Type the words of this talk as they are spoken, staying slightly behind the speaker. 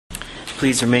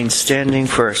Please remain standing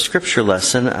for our scripture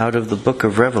lesson out of the book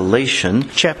of Revelation,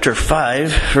 chapter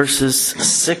 5, verses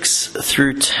 6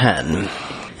 through 10.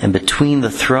 And between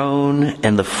the throne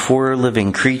and the four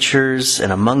living creatures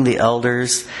and among the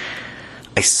elders,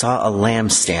 I saw a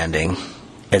lamb standing,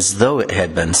 as though it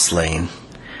had been slain,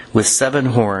 with 7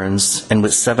 horns and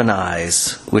with 7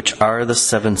 eyes, which are the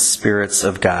 7 spirits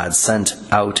of God sent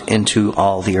out into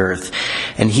all the earth.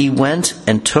 And he went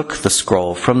and took the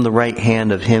scroll from the right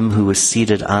hand of him who was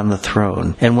seated on the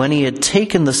throne. And when he had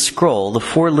taken the scroll, the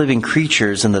 4 living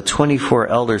creatures and the 24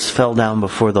 elders fell down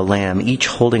before the Lamb, each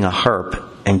holding a harp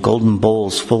and golden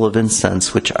bowls full of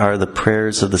incense, which are the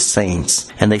prayers of the saints.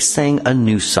 And they sang a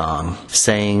new song,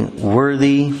 saying,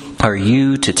 "Worthy are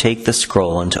you to take the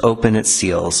scroll and to open its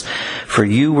seals, for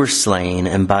you were slain,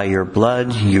 and by your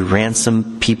blood you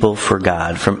ransomed people for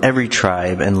God from every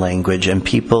tribe and language and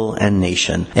people and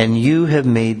nation. And you have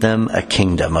made them a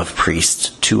kingdom of priests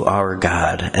to our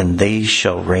God, and they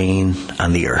shall reign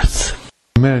on the earth."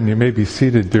 Amen. You may be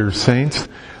seated, dear saints.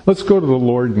 Let's go to the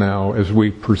Lord now as we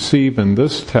perceive in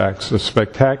this text a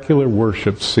spectacular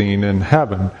worship scene in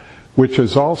heaven, which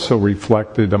is also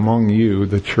reflected among you,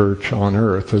 the church on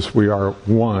earth, as we are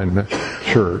one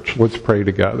church. Let's pray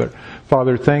together.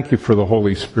 Father, thank you for the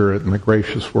Holy Spirit and the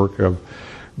gracious work of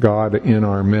God in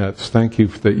our midst. Thank you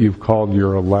that you've called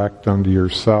your elect unto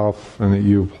yourself and that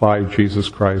you applied Jesus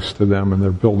Christ to them and they're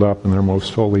built up in their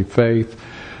most holy faith.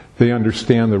 They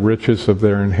understand the riches of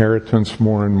their inheritance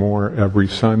more and more every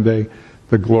Sunday,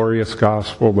 the glorious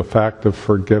gospel, the fact of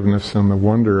forgiveness, and the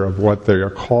wonder of what they are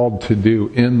called to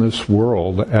do in this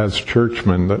world as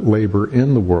churchmen that labor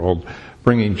in the world,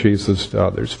 bringing Jesus to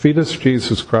others. Feed us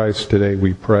Jesus Christ today,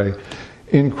 we pray.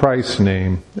 In Christ's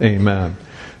name, amen.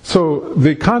 So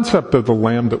the concept of the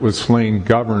Lamb that was slain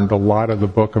governed a lot of the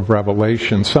book of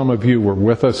Revelation. Some of you were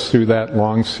with us through that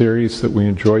long series that we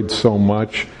enjoyed so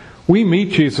much. We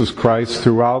meet Jesus Christ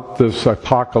throughout this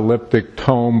apocalyptic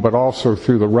tome, but also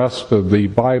through the rest of the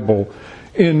Bible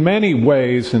in many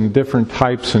ways, in different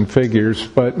types and figures,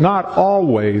 but not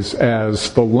always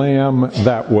as the Lamb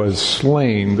that was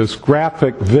slain, this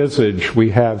graphic visage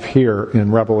we have here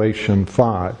in Revelation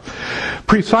 5.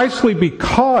 Precisely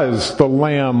because the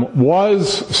Lamb was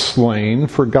slain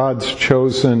for God's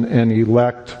chosen and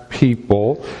elect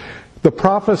people, the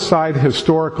prophesied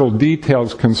historical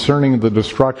details concerning the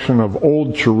destruction of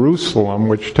Old Jerusalem,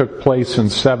 which took place in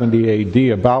 70 AD,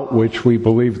 about which we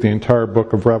believe the entire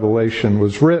book of Revelation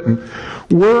was written,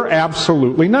 were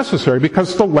absolutely necessary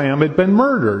because the Lamb had been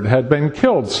murdered, had been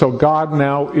killed. So God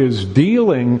now is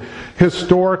dealing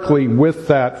historically with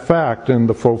that fact, and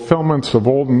the fulfillments of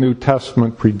Old and New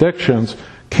Testament predictions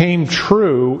came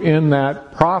true in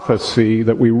that prophecy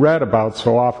that we read about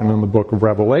so often in the book of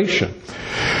Revelation.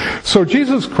 So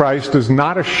Jesus Christ is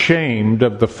not ashamed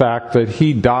of the fact that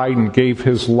he died and gave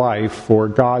his life for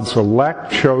God's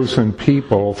elect chosen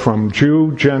people from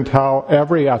Jew, Gentile,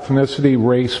 every ethnicity,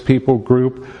 race, people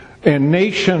group, and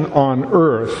nation on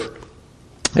earth,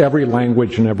 every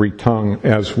language and every tongue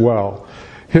as well.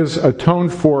 His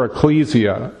atoned for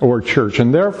ecclesia, or church.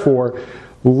 And therefore,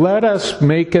 let us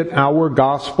make it our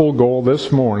gospel goal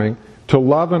this morning to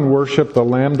love and worship the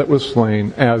Lamb that was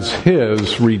slain as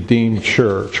his redeemed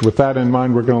church. With that in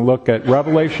mind, we're going to look at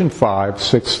Revelation 5,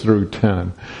 6 through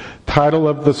 10. Title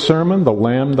of the sermon, The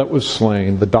Lamb that was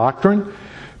slain. The doctrine,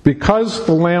 because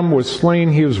the Lamb was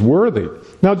slain, he is worthy.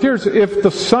 Now, dears, if the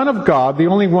Son of God, the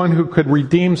only one who could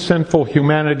redeem sinful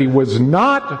humanity, was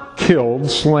not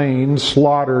killed, slain,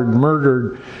 slaughtered,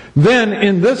 murdered, then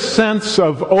in this sense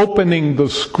of opening the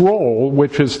scroll,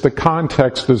 which is the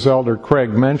context, as Elder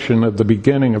Craig mentioned at the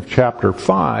beginning of chapter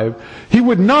 5, he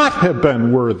would not have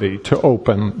been worthy to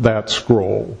open that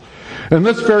scroll. And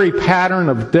this very pattern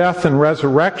of death and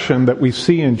resurrection that we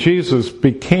see in Jesus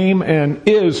became and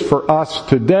is for us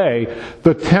today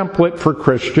the template for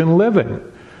Christian living.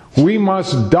 We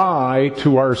must die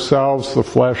to ourselves, the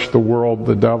flesh, the world,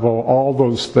 the devil, all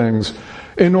those things,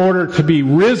 in order to be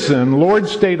risen,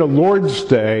 Lord's Day to Lord's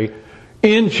Day,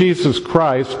 in Jesus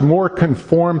Christ, more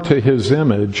conformed to his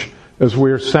image as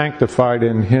we are sanctified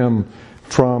in him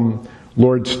from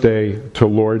Lord's Day to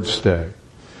Lord's Day.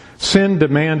 Sin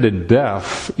demanded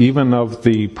death, even of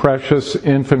the precious,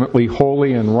 infinitely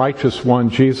holy and righteous one,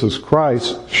 Jesus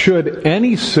Christ, should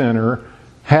any sinner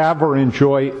have or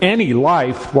enjoy any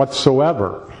life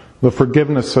whatsoever. The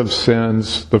forgiveness of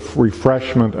sins, the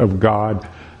refreshment of God,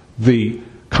 the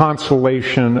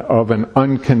consolation of an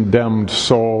uncondemned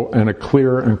soul, and a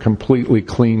clear and completely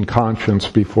clean conscience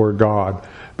before God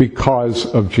because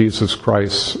of Jesus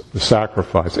Christ's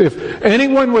sacrifice. If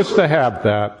anyone was to have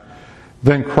that,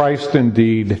 then Christ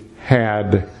indeed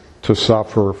had to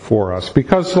suffer for us.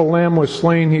 Because the Lamb was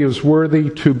slain, he is worthy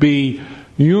to be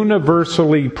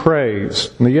universally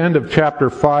praised. In the end of chapter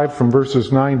 5 from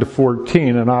verses 9 to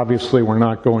 14, and obviously we're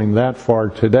not going that far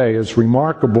today, is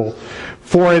remarkable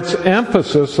for its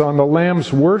emphasis on the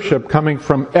Lamb's worship coming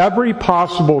from every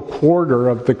possible quarter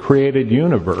of the created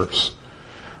universe.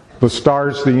 The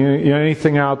stars,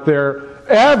 anything out there,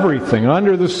 everything,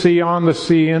 under the sea, on the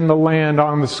sea, in the land,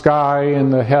 on the sky, in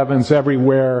the heavens,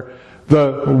 everywhere.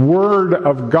 The Word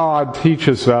of God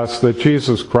teaches us that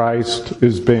Jesus Christ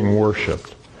is being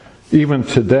worshipped. Even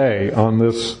today, on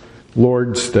this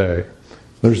Lord's Day.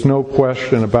 There's no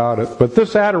question about it. But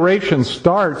this adoration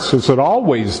starts, as it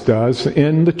always does,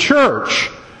 in the church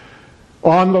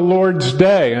on the Lord's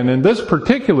Day. And in this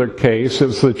particular case,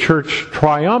 it's the church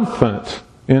triumphant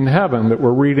in heaven that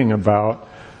we're reading about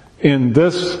in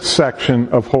this section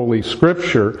of Holy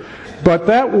Scripture. But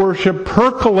that worship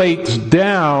percolates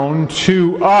down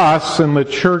to us in the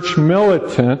church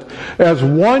militant. As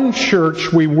one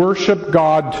church, we worship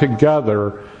God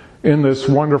together in this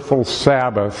wonderful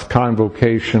Sabbath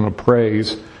convocation of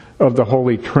praise of the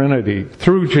Holy Trinity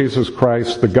through Jesus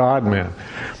Christ, the God-man.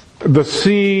 The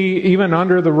sea, even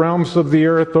under the realms of the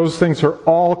earth, those things are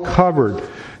all covered.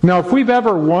 Now, if we've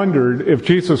ever wondered if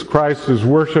Jesus Christ is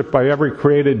worshipped by every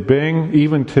created being,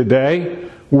 even today,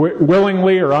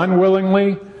 willingly or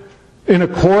unwillingly, in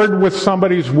accord with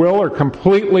somebody's will or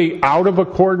completely out of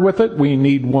accord with it, we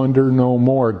need wonder no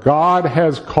more. God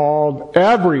has called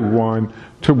everyone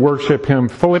to worship Him.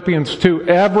 Philippians 2,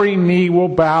 every knee will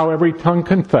bow, every tongue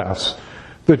confess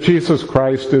that Jesus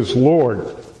Christ is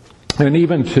Lord. And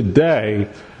even today,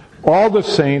 all the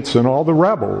saints and all the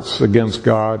rebels against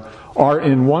God are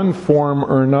in one form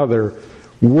or another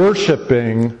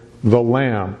worshiping the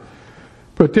Lamb.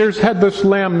 But had this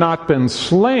lamb not been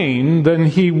slain, then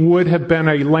he would have been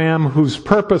a lamb whose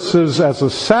purposes as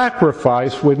a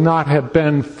sacrifice would not have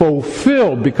been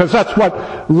fulfilled, because that's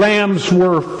what lambs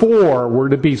were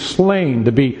to be slain,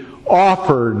 to be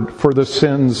offered for the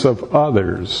sins of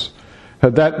others.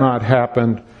 Had that not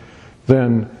happened,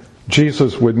 then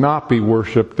Jesus would not be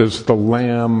worshipped as the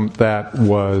lamb that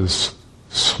was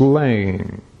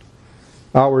slain.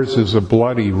 Ours is a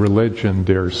bloody religion,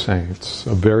 dear saints,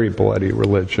 a very bloody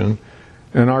religion.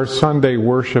 And our Sunday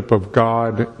worship of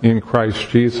God in Christ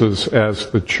Jesus as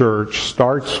the church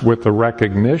starts with the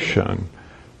recognition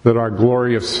that our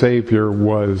glorious Savior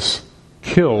was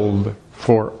killed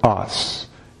for us.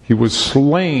 He was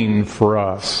slain for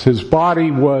us. His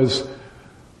body was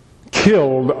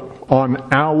killed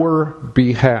on our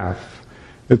behalf.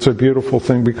 It's a beautiful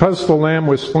thing. Because the Lamb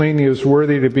was slain, He is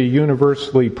worthy to be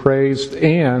universally praised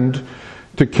and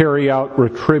to carry out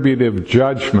retributive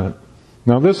judgment.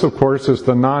 Now this, of course, is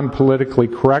the non-politically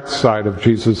correct side of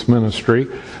Jesus' ministry,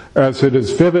 as it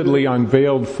is vividly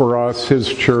unveiled for us, His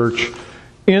church,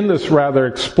 in this rather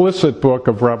explicit book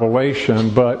of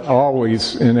Revelation, but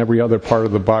always in every other part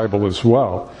of the Bible as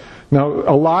well. Now,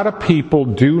 a lot of people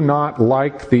do not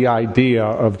like the idea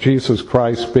of Jesus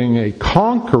Christ being a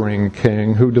conquering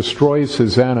king who destroys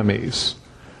his enemies.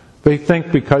 They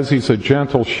think because he's a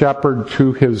gentle shepherd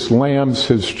to his lambs,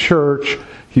 his church,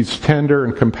 he's tender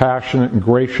and compassionate and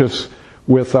gracious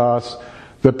with us,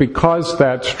 that because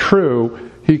that's true,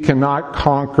 he cannot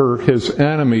conquer his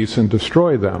enemies and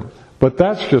destroy them. But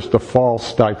that's just a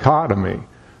false dichotomy.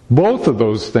 Both of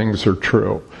those things are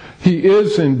true. He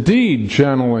is indeed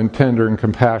gentle and tender and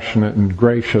compassionate and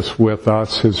gracious with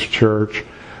us, His church,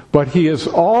 but He is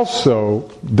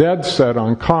also dead set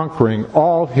on conquering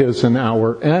all His and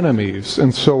our enemies,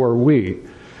 and so are we.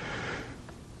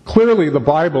 Clearly, the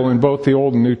Bible in both the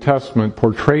Old and New Testament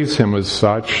portrays Him as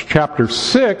such. Chapter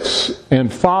 6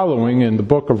 and following in the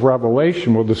book of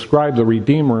Revelation will describe the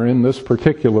Redeemer in this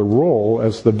particular role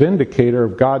as the vindicator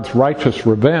of God's righteous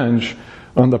revenge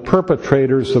on the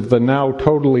perpetrators of the now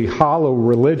totally hollow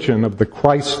religion of the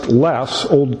Christ-less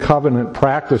Old Covenant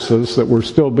practices that were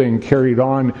still being carried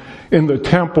on in the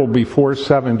temple before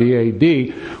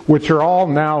 70 AD, which are all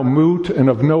now moot and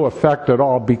of no effect at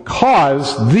all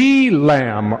because the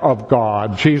Lamb of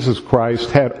God, Jesus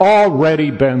Christ, had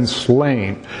already been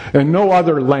slain, and no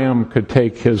other lamb could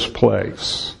take His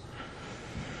place.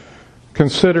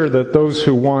 Consider that those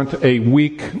who want a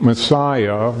weak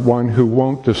Messiah, one who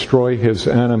won't destroy his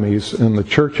enemies and the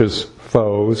church's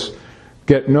foes,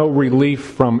 get no relief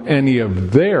from any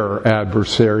of their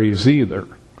adversaries either.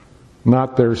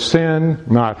 Not their sin,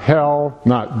 not hell,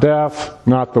 not death,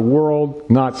 not the world,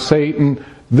 not Satan.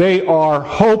 They are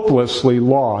hopelessly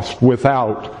lost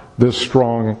without this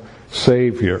strong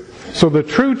Savior. So the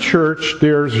true church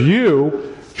dares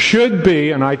you, should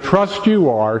be, and I trust you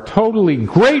are, totally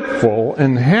grateful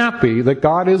and happy that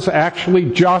God is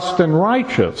actually just and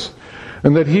righteous,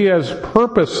 and that He has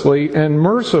purposely and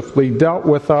mercifully dealt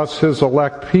with us, His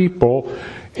elect people,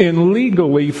 in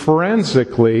legally,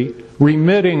 forensically,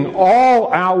 remitting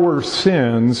all our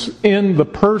sins in the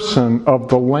person of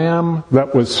the Lamb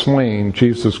that was slain,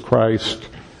 Jesus Christ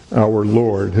our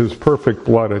Lord, His perfect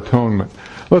blood atonement.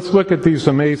 Let's look at these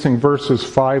amazing verses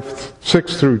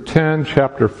 6 through 10,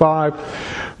 chapter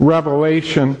 5,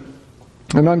 Revelation,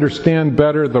 and understand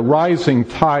better the rising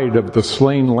tide of the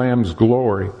slain Lamb's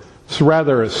glory. It's a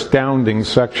rather astounding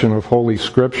section of Holy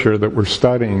Scripture that we're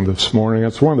studying this morning.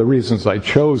 It's one of the reasons I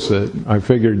chose it. I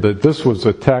figured that this was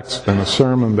a text and a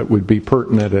sermon that would be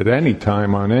pertinent at any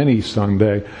time on any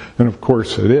Sunday, and of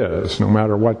course it is, no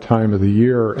matter what time of the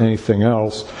year or anything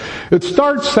else. It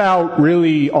starts out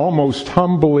really almost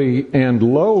humbly and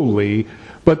lowly,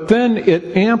 but then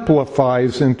it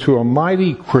amplifies into a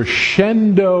mighty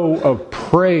crescendo of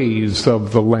praise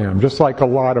of the Lamb, just like a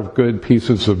lot of good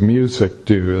pieces of music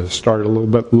do. They start a little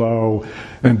bit low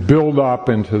and build up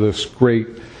into this great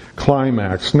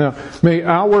climax. Now, may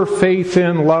our faith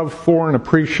in, love for, and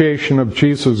appreciation of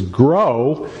Jesus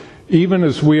grow, even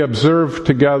as we observe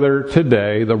together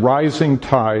today the rising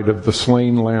tide of the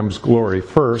slain Lamb's glory.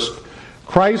 First,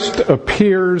 Christ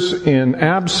appears in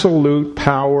absolute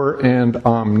power and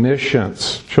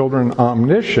omniscience. Children,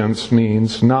 omniscience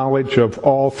means knowledge of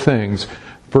all things.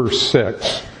 Verse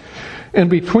 6. And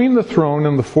between the throne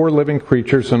and the four living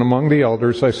creatures and among the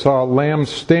elders I saw a lamb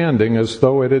standing as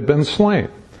though it had been slain,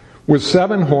 with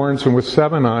 7 horns and with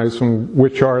 7 eyes,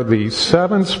 which are the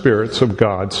 7 spirits of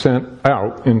God sent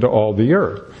out into all the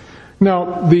earth.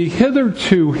 Now, the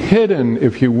hitherto hidden,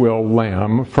 if you will,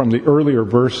 Lamb from the earlier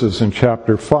verses in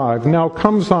chapter 5 now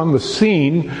comes on the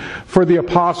scene for the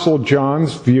Apostle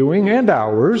John's viewing and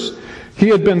ours. He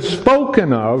had been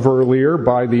spoken of earlier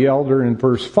by the elder in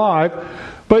verse 5,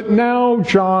 but now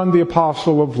John, the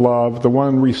apostle of love, the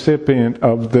one recipient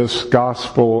of this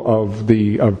gospel of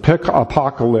the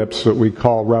apocalypse that we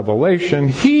call Revelation,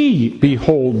 he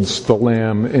beholds the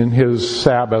Lamb in his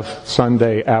Sabbath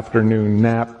Sunday afternoon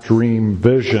nap dream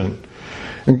vision.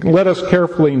 And let us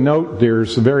carefully note,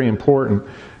 dears, very important,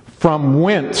 from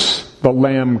whence the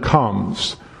Lamb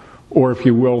comes. Or if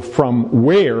you will, from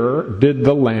where did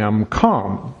the Lamb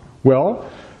come?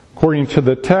 Well, according to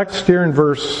the text here in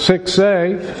verse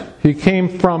 6a, he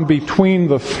came from between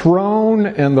the throne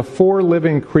and the 4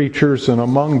 living creatures and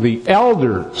among the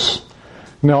elders.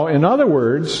 Now, in other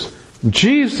words,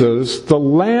 Jesus, the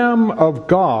Lamb of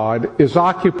God, is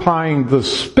occupying the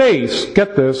space,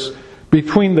 get this,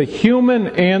 between the human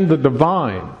and the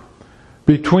divine,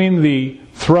 between the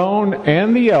throne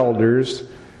and the elders.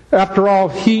 After all,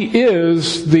 he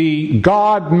is the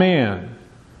God-man,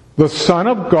 the Son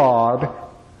of God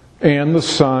and the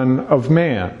Son of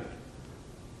Man.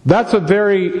 That's a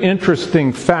very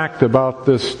interesting fact about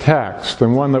this text,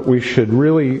 and one that we should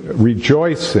really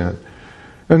rejoice in.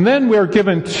 And then we're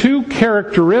given 2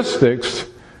 characteristics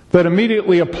that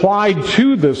immediately applied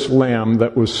to this Lamb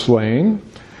that was slain,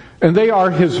 and they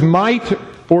are his might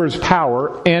or his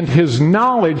power and his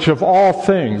knowledge of all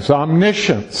things,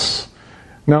 omniscience.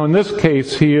 Now in this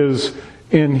case, he is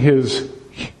in his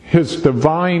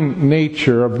divine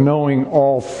nature of knowing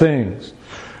all things.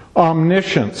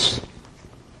 Omniscience.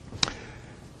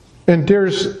 And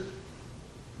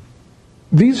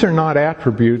these are not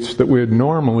attributes that we would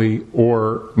normally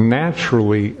or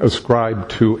naturally ascribe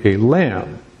to a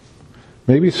lamb.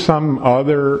 Maybe some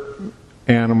other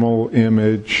animal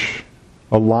image,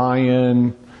 a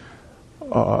lion,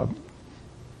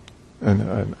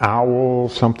 an owl,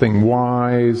 something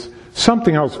wise,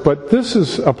 something else, but this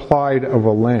is applied of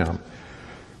a lamb.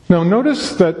 Now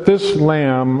notice that this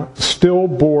lamb still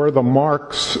bore the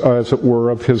marks, as it were,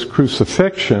 of his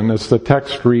crucifixion, as the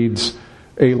text reads,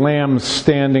 a lamb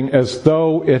standing as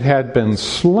though it had been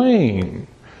slain.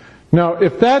 Now,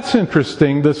 if that's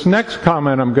interesting, this next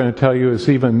comment I'm going to tell you is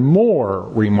even more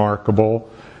remarkable,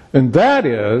 and that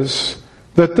is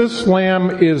that this lamb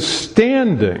is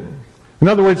standing. In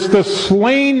other words, the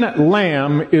slain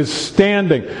lamb is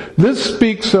standing. This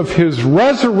speaks of his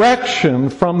resurrection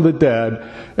from the dead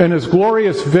and his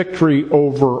glorious victory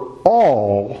over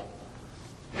all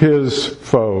his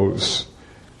foes.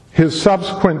 His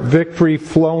subsequent victory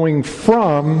flowing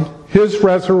from his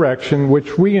resurrection,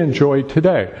 which we enjoy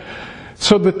today.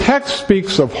 So the text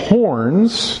speaks of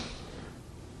horns.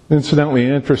 Incidentally,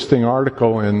 an interesting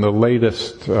article in the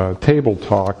latest Table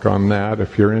Talk on that.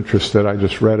 If you're interested, I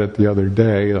just read it the other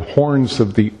day. The horns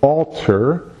of the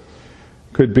altar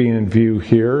could be in view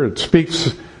here. It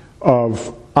speaks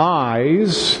of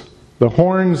eyes, The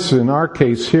horns in our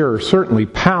case here are certainly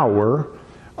power.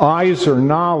 Eyes are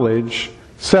knowledge.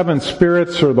 7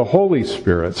 spirits are the Holy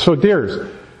Spirit. So dears,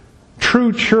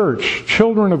 true church,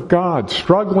 children of God,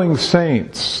 struggling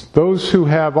saints, those who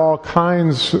have all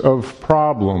kinds of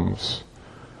problems,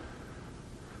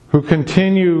 who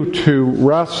continue to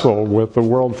wrestle with the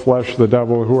world, flesh, the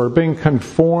devil, who are being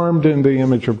conformed in the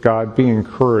image of God, be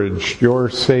encouraged. Your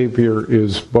Savior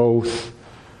is both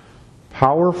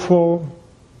powerful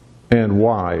and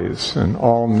wise and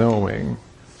all-knowing.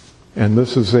 And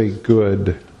this is a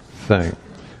good thing.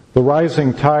 The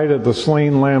rising tide of the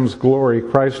slain Lamb's glory,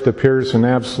 Christ appears in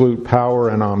absolute power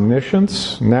and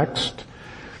omniscience. Next,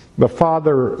 the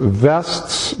Father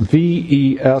vests,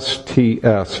 V-E-S-T-S,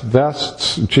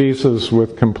 vests Jesus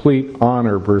with complete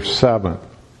honor, verse 7.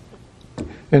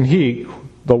 And he,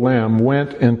 the Lamb,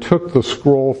 went and took the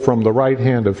scroll from the right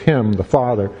hand of him, the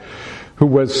Father, who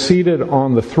was seated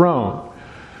on the throne.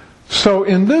 So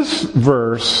in this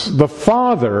verse, the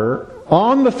Father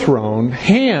on the throne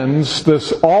hands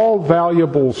this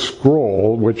all-valuable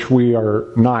scroll, which we are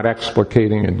not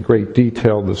explicating in great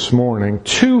detail this morning,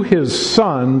 to his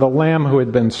Son, the Lamb who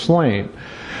had been slain.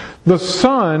 The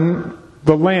Son,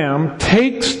 the Lamb,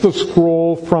 takes the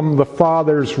scroll from the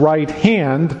Father's right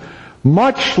hand,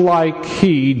 much like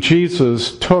he,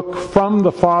 Jesus, took from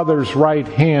the Father's right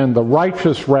hand the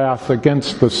righteous wrath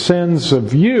against the sins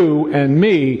of you and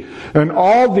me and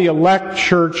all the elect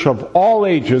church of all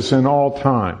ages and all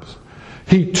times.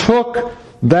 He took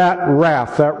that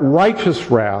wrath, that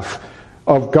righteous wrath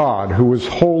of God, who is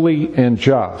holy and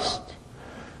just.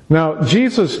 Now,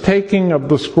 Jesus' taking of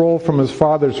the scroll from his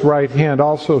Father's right hand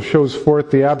also shows forth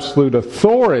the absolute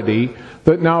authority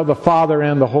that now the Father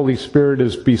and the Holy Spirit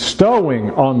is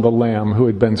bestowing on the Lamb who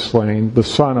had been slain, the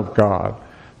Son of God,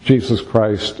 Jesus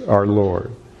Christ our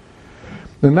Lord.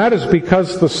 And that is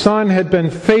because the Son had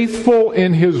been faithful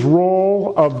in his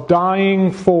role of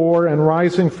dying for and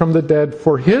rising from the dead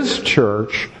for his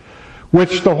church,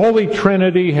 which the Holy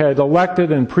Trinity had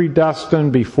elected and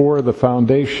predestined before the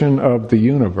foundation of the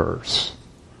universe.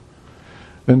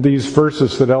 And these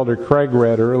verses that Elder Craig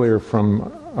read earlier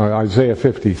from Isaiah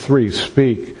 53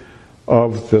 speak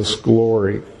of this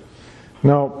glory.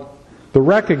 Now, the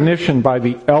recognition by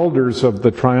the elders of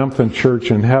the triumphant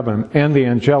church in heaven and the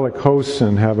angelic hosts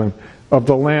in heaven of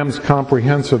the Lamb's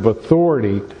comprehensive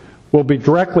authority will be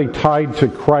directly tied to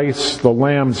Christ, the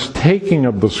Lamb's taking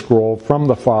of the scroll from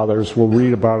the Fathers. We'll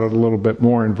read about it a little bit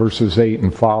more in verses 8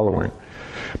 and following.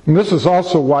 And this is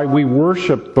also why we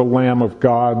worship the Lamb of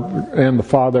God and the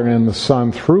Father and the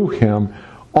Son through him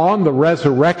on the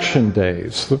resurrection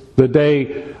days, the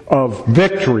day of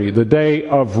victory, the day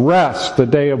of rest, the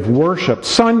day of worship,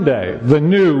 Sunday, the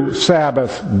new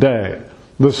Sabbath day,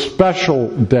 the special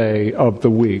day of the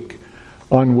week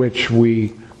on which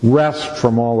we rest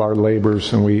from all our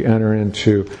labors and we enter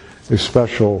into a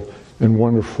special and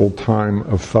wonderful time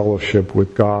of fellowship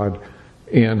with God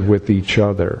and with each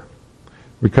other.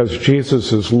 Because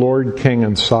Jesus is Lord, King,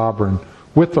 and Sovereign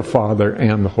with the Father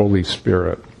and the Holy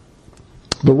Spirit.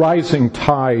 The rising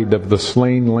tide of the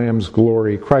slain Lamb's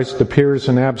glory. Christ appears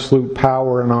in absolute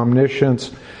power and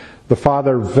omniscience. The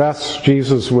Father vests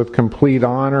Jesus with complete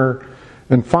honor.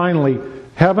 And finally,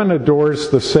 heaven adores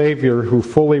the Savior who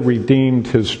fully redeemed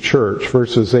his church,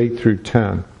 verses 8 through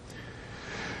 10.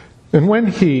 And when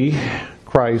he,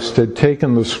 Christ, had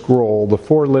taken the scroll, the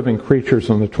 4 living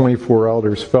creatures and the 24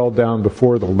 elders fell down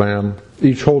before the Lamb,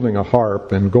 each holding a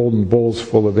harp and golden bowls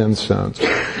full of incense,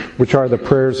 which are the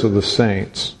prayers of the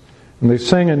saints. And they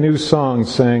sang a new song,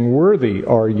 saying, "Worthy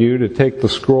are you to take the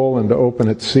scroll and to open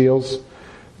its seals.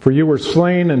 For you were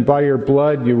slain, and by your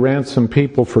blood you ransomed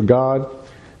people for God,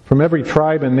 from every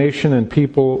tribe and nation and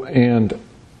people and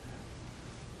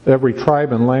every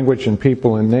tribe and language and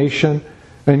people and nation.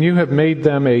 And you have made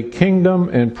them a kingdom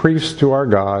and priests to our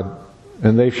God,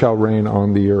 and they shall reign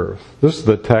on the earth." This is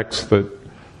the text that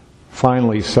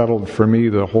finally settled for me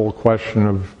the whole question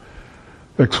of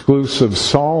exclusive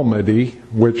psalmody,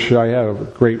 which I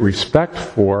have great respect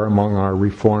for among our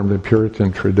Reformed and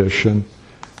Puritan tradition.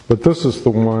 But this is the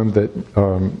one that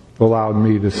allowed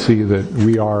me to see that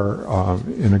we are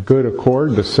in a good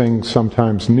accord to sing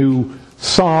sometimes new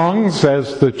songs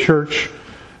as the church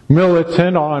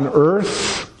militant on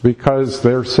earth. Because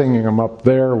they're singing them up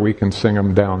there, we can sing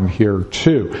them down here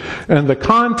too. And the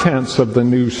contents of the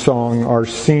new song are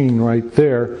seen right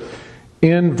there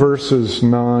in verses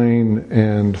 9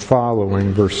 and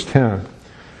following, verse 10.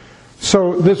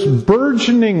 So this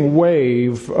burgeoning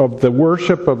wave of the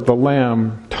worship of the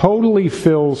Lamb totally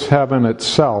fills heaven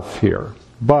itself here.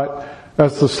 But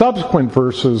As the subsequent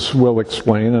verses will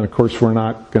explain, and of course we're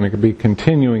not going to be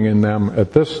continuing in them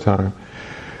at this time,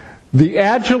 the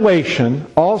adulation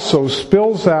also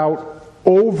spills out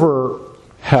over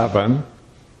heaven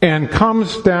and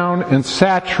comes down and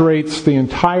saturates the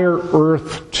entire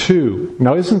earth too.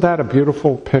 Now, isn't that a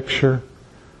beautiful picture?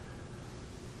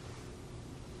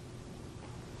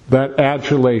 That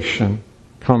adulation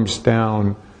comes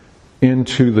down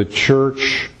into the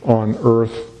church on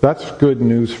earth. That's good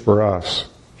news for us,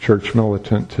 Church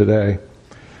Militant, today.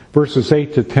 Verses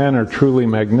 8 to 10 are truly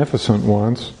magnificent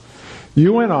ones.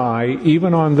 You and I,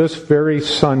 even on this very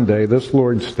Sunday, this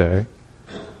Lord's Day,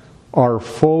 are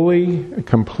fully,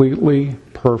 completely,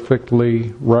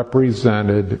 perfectly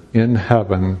represented in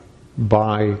heaven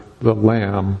by the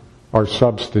Lamb, our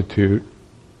substitute,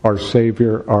 our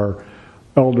Savior, our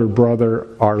elder brother,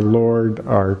 our Lord,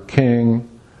 our King,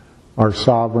 our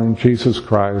Sovereign, Jesus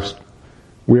Christ.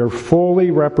 We are fully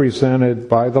represented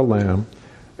by the Lamb.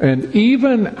 And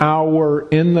even our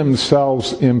in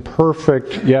themselves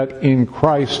imperfect, yet in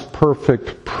Christ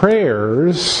perfect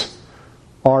prayers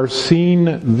are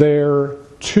seen there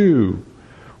too.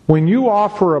 When you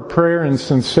offer a prayer in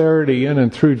sincerity in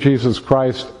and through Jesus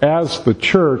Christ as the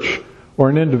church or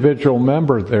an individual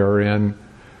member therein,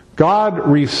 God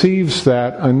receives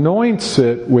that, anoints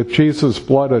it with Jesus'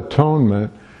 blood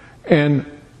atonement, and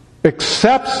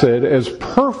accepts it as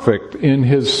perfect in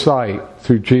His sight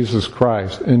through Jesus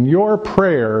Christ. And your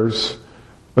prayers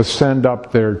ascend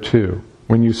up there too.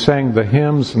 When you sang the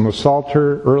hymns in the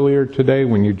Psalter earlier today,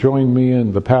 when you joined me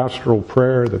in the pastoral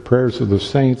prayer, the prayers of the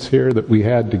saints here that we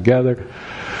had together,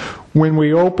 when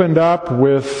we opened up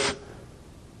with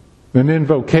an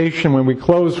invocation, when we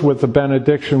close with the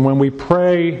benediction, when we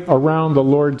pray around the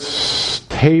Lord's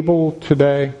table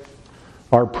today,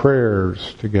 our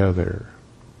prayers together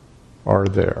are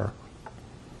there.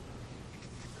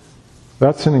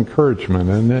 That's an encouragement,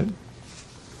 isn't it?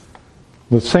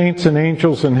 The saints and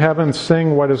angels in heaven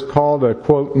sing what is called a,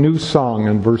 quote, new song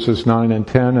in verses 9 and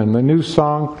 10. And the new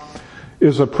song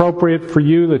is appropriate for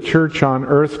you, the church on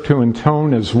earth, to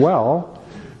intone as well.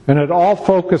 And it all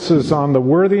focuses on the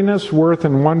worthiness, worth,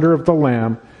 and wonder of the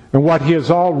Lamb and what He has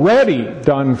already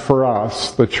done for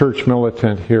us, the church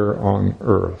militant here on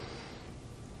earth.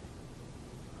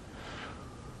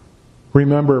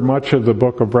 Remember, much of the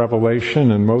book of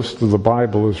Revelation and most of the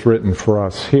Bible is written for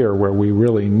us here, where we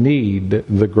really need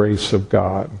the grace of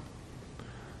God.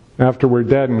 After we're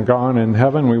dead and gone in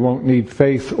heaven, we won't need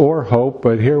faith or hope,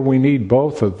 but here we need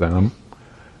both of them.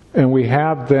 And we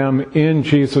have them in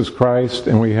Jesus Christ,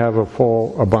 and we have a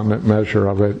full, abundant measure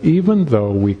of it, even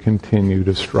though we continue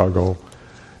to struggle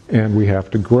and we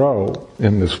have to grow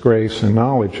in this grace and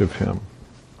knowledge of Him.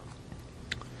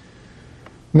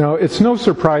 Now, it's no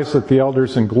surprise that the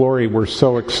elders in glory were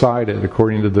so excited,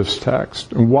 according to this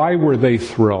text. And why were they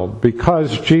thrilled?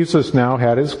 Because Jesus now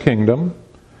had His kingdom.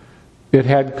 It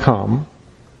had come.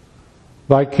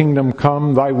 Thy kingdom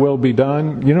come, Thy will be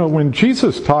done. You know, when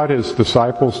Jesus taught His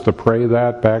disciples to pray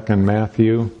that back in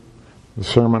Matthew, the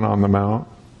Sermon on the Mount,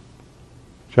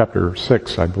 chapter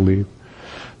 6, I believe,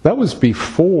 that was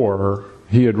before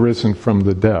He had risen from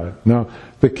the dead. Now,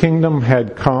 the kingdom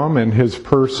had come in His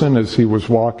person as He was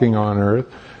walking on earth,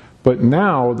 but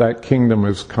now that kingdom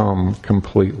has come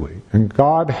completely. And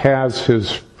God has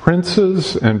His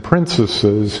princes and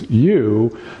princesses,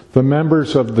 you, the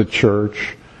members of the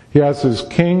church. He has His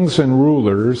kings and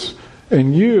rulers,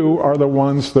 and you are the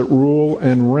ones that rule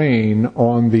and reign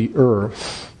on the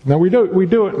earth. Now, we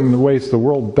do it in the ways the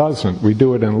world doesn't. We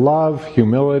do it in love,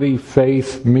 humility,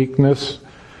 faith, meekness,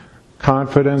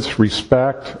 confidence,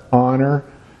 respect, honor,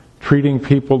 treating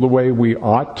people the way we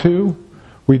ought to.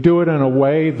 We do it in a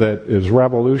way that is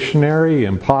revolutionary,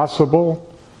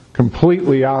 impossible,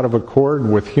 completely out of accord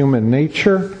with human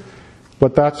nature,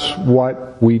 but that's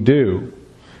what we do.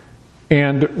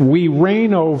 And we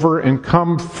reign over and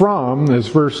come from, as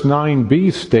verse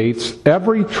 9b states,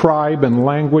 every tribe and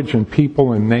language and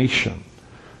people and nation.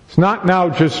 It's not now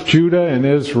just Judah and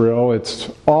Israel, it's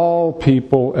all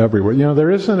people everywhere. You know, there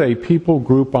isn't a people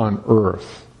group on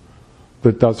earth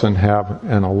that doesn't have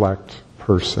an elect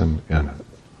person in it.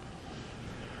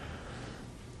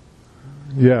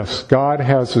 Yes, God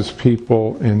has His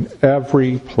people in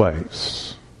every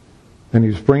place, and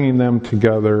He's bringing them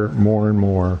together more and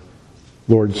more,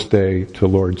 Lord's Day to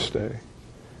Lord's Day.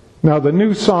 Now, the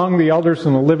new song the elders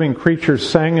and the living creatures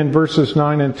sang in verses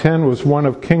 9 and 10 was one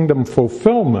of kingdom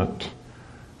fulfillment.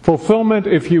 Fulfillment,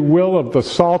 if you will, of the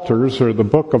Psalters, or the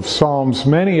book of Psalms,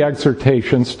 many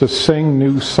exhortations to sing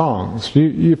new songs.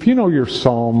 If you know your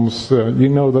Psalms, you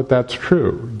know that that's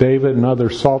true. David and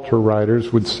other Psalter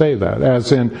writers would say that,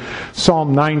 as in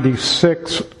Psalm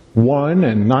 96:1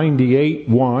 and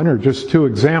 98:1 are just two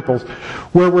examples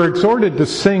where we're exhorted to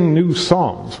sing new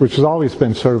songs, which has always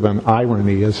been sort of an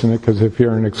irony, isn't it? Because if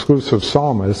you're an exclusive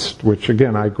psalmist, which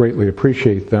again I greatly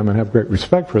appreciate them and have great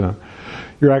respect for them,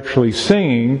 you're actually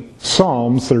singing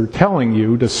psalms that are telling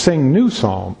you to sing new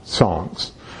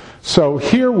songs. So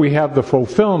here we have the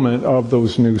fulfillment of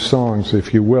those new songs,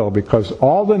 if you will, because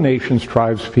all the nations,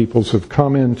 tribes, peoples have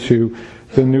come into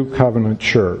the new covenant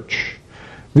church.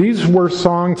 These were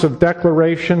songs of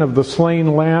declaration of the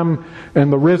slain Lamb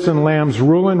and the risen Lamb's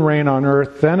rule and reign on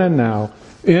earth, then and now,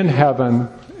 in heaven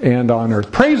and on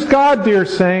earth. Praise God, dear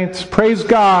saints. Praise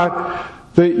God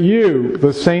that you,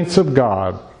 the saints of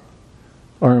God,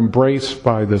 are embraced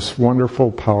by this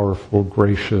wonderful, powerful,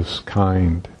 gracious,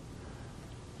 kind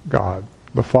God.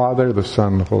 The Father, the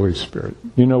Son, the Holy Spirit.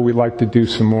 You know we like to do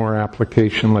some more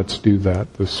application. Let's do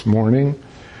that this morning.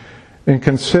 And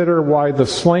consider why the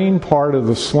slain part of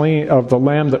the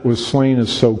Lamb that was slain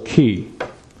is so key.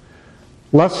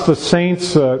 Lest the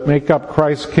saints make up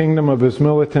Christ's kingdom of His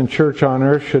militant church on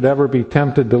earth should ever be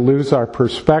tempted to lose our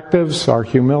perspectives, our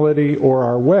humility, or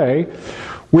our way,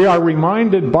 we are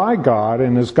reminded by God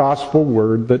in His gospel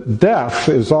word that death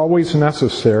is always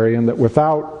necessary, and that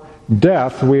without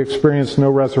death we experience no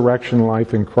resurrection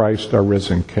life in Christ, our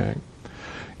risen King.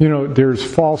 You know, there's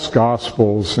false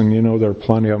gospels, and you know there are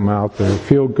plenty of them out there.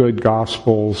 Feel-good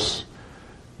gospels,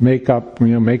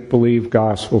 make-believe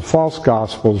gospel. False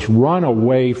gospels run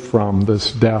away from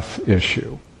this death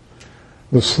issue.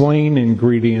 The slain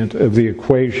ingredient of the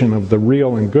equation of the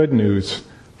real and good news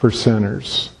for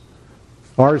sinners.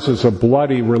 Ours is a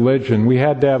bloody religion. We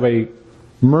had to have a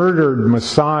murdered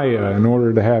Messiah in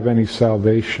order to have any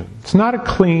salvation. It's not a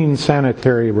clean,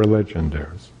 sanitary religion,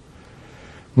 dears.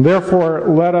 Therefore,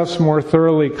 let us more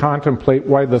thoroughly contemplate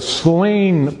why the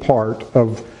slain part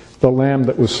of the Lamb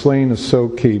that was slain is so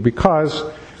key. Because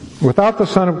without the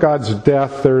Son of God's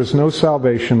death, there is no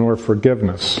salvation or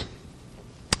forgiveness.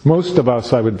 Most of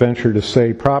us, I would venture to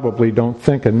say, probably don't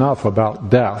think enough about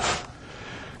death.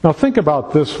 Now think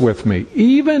about this with me.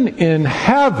 Even in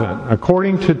heaven,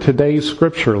 according to today's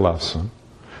scripture lesson,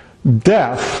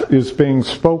 death is being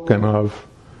spoken of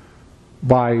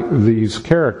by these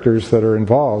characters that are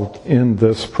involved in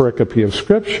this pericope of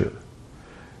Scripture.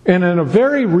 And in a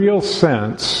very real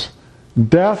sense,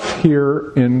 death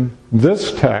here in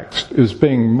this text is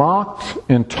being mocked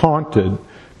and taunted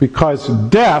because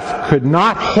death could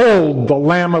not hold the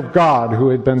Lamb of God who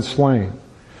had been slain.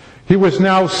 He was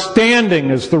now standing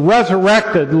as the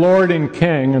resurrected Lord and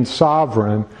King and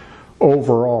sovereign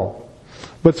over all.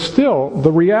 But still,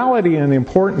 the reality and the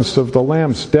importance of the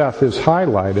Lamb's death is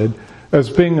highlighted as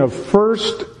being of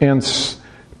first and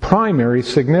primary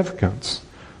significance.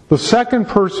 The second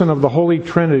person of the Holy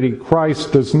Trinity,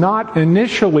 Christ, does not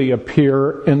initially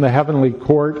appear in the heavenly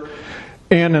court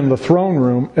and in the throne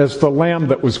room as the Lamb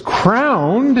that was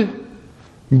crowned,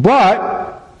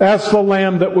 but as the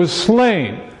Lamb that was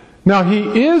slain. Now,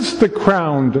 He is the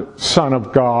crowned Son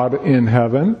of God in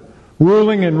heaven,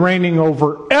 ruling and reigning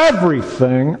over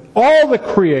everything, all the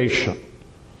creation,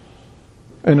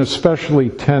 and especially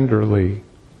tenderly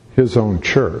His own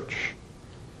church.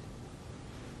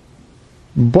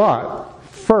 But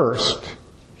first,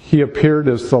 He appeared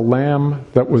as the Lamb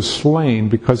that was slain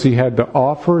because He had to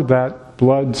offer that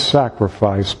blood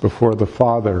sacrifice before the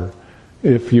Father,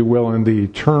 if you will, in the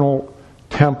eternal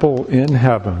temple in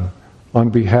heaven on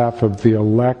behalf of the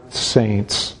elect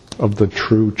saints of the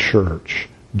true church,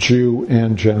 Jew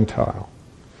and Gentile.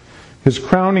 His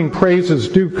crowning praises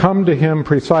do come to Him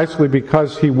precisely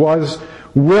because He was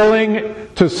willing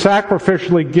to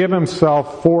sacrificially give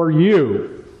Himself for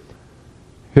you,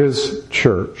 His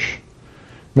church.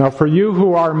 Now, for you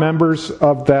who are members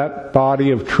of that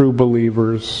body of true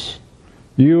believers,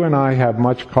 you and I have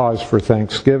much cause for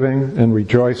thanksgiving and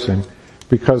rejoicing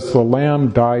because the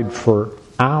Lamb died for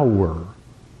our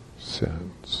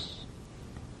sins.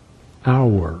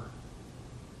 Our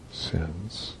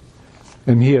sins.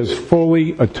 And He has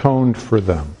fully atoned for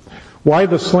them. Why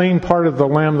the slain part of the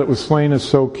Lamb that was slain is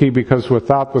so key? Because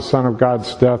without the Son of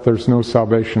God's death, there's no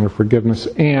salvation or forgiveness.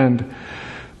 And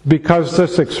because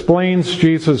this explains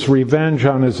Jesus' revenge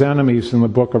on His enemies in the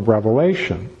book of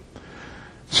Revelation.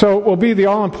 So it will be the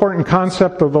all-important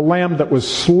concept of the Lamb that was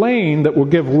slain that will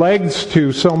give legs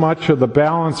to so much of the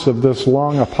balance of this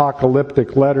long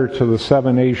apocalyptic letter to the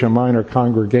 7 Asia Minor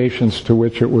congregations to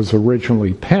which it was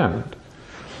originally penned.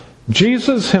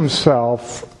 Jesus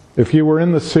himself, if you were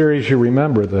in the series, you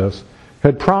remember this,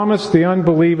 had promised the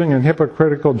unbelieving and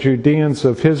hypocritical Judeans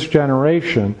of his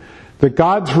generation that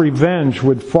God's revenge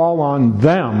would fall on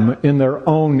them in their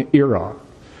own era.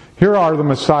 Here are the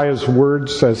Messiah's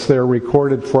words as they're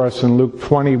recorded for us in Luke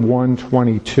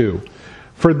 21:22.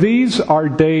 For these are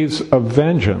days of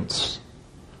vengeance,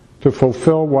 to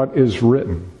fulfill what is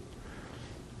written.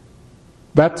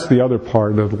 That's the other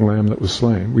part of the Lamb that was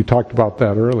slain. We talked about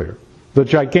that earlier. The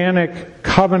gigantic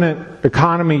covenant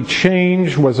economy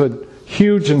change was a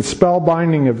huge and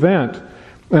spellbinding event,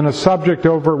 and a subject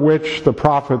over which the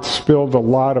prophets spilled a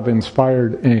lot of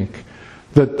inspired ink.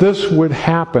 That this would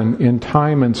happen in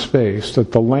time and space,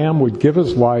 that the Lamb would give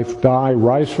his life, die,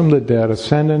 rise from the dead,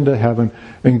 ascend into heaven,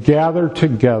 and gather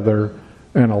together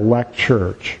an elect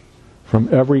church from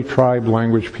every tribe,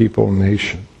 language, people, and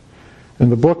nation.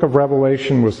 And the book of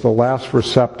Revelation was the last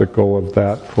receptacle of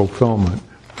that fulfillment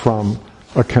from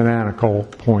a canonical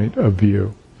point of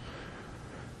view.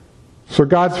 So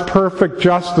God's perfect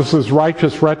justice, His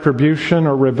righteous retribution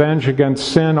or revenge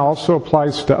against sin also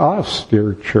applies to us,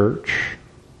 dear church.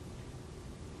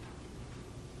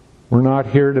 We're not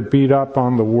here to beat up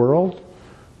on the world.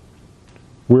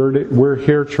 We're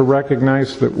here to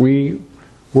recognize that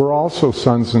we're also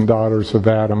sons and daughters of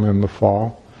Adam in the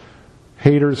fall,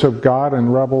 haters of God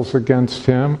and rebels against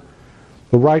Him.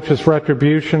 The righteous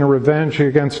retribution or revenge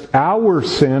against our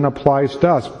sin applies to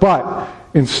us. But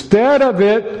instead of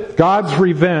it, God's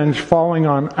revenge falling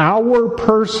on our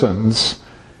persons,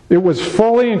 it was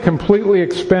fully and completely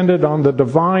expended on the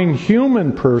divine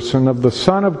human person of the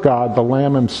Son of God, the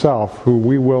Lamb Himself, who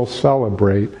we will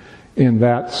celebrate in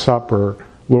that supper,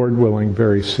 Lord willing,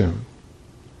 very soon.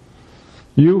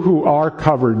 You who are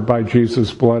covered by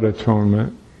Jesus' blood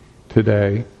atonement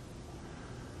today,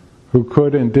 who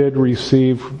could and did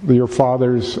receive your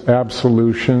Father's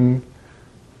absolution,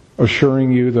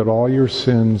 assuring you that all your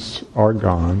sins are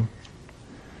gone,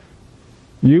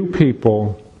 you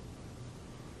people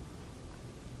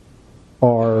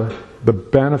are the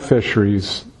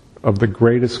beneficiaries of the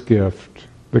greatest gift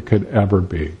that could ever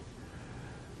be.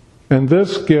 And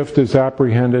this gift is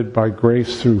apprehended by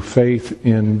grace through faith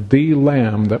in the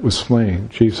Lamb that was slain,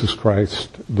 Jesus Christ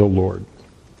the Lord.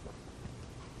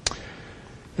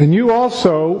 And you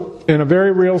also, in a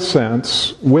very real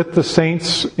sense, with the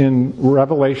saints in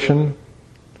Revelation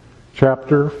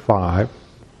chapter 5,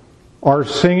 are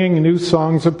singing new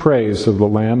songs of praise of the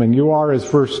Lamb, and you are, as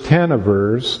verse 10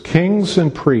 avers, kings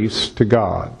and priests to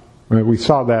God. We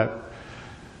saw that,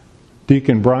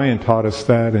 Deacon Brian taught us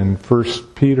that in 1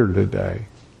 Peter today,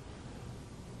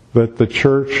 that the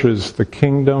church is the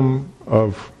kingdom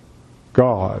of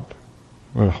God,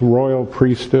 a royal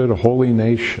priesthood, a holy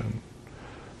nation.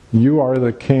 You are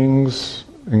the kings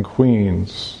and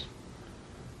queens,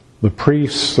 the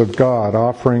priests of God,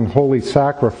 offering holy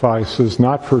sacrifices,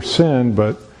 not for sin,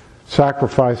 but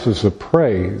sacrifices of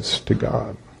praise to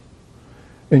God.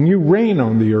 And you reign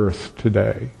on the earth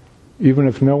today. Even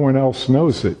if no one else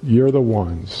knows it, you're the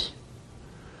ones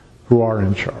who are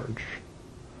in charge.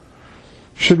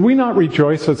 Should we not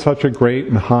rejoice at such a great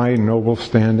and high and noble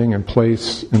standing and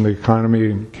place in the economy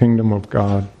and kingdom of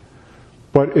God?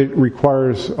 But it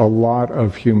requires a lot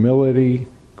of humility,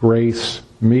 grace,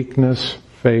 meekness,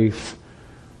 faith,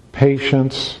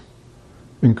 patience,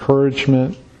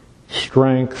 encouragement,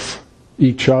 strength,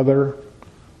 each other,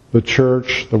 the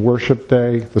church, the worship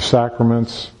day, the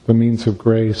sacraments, the means of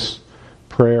grace,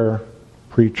 prayer,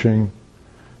 preaching.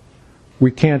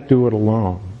 We can't do it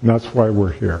alone. That's why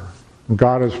we're here.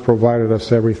 God has provided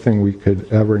us everything we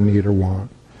could ever need or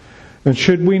want. And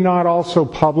should we not also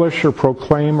publish or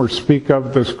proclaim or speak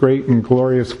of this great and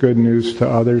glorious good news to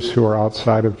others who are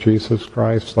outside of Jesus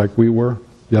Christ like we were?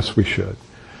 Yes, we should.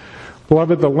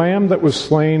 Beloved, the Lamb that was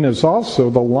slain is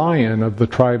also the Lion of the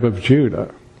tribe of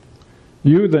Judah.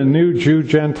 You, the new Jew,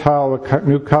 Gentile,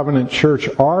 New Covenant Church,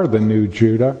 are the new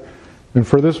Judah. And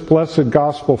for this blessed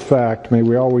gospel fact, may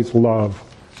we always love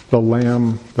the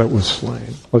Lamb that was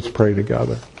slain. Let's pray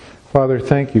together. Father,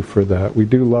 thank you for that. We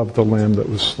do love the Lamb that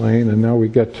was slain, and now we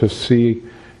get to see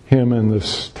Him in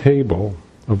this table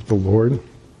of the Lord.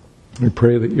 We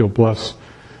pray that you'll bless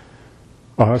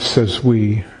us as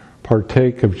we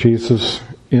partake of Jesus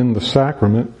in the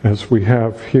sacrament, as we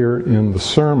have here in the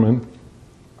sermon.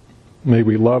 May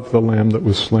we love the Lamb that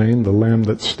was slain, the Lamb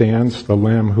that stands, the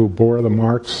Lamb who bore the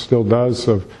marks, still does,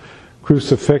 of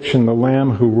crucifixion, the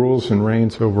Lamb who rules and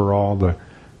reigns over all, the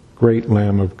great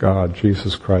Lamb of God,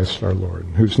 Jesus Christ our Lord,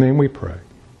 in whose name we pray.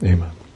 Amen.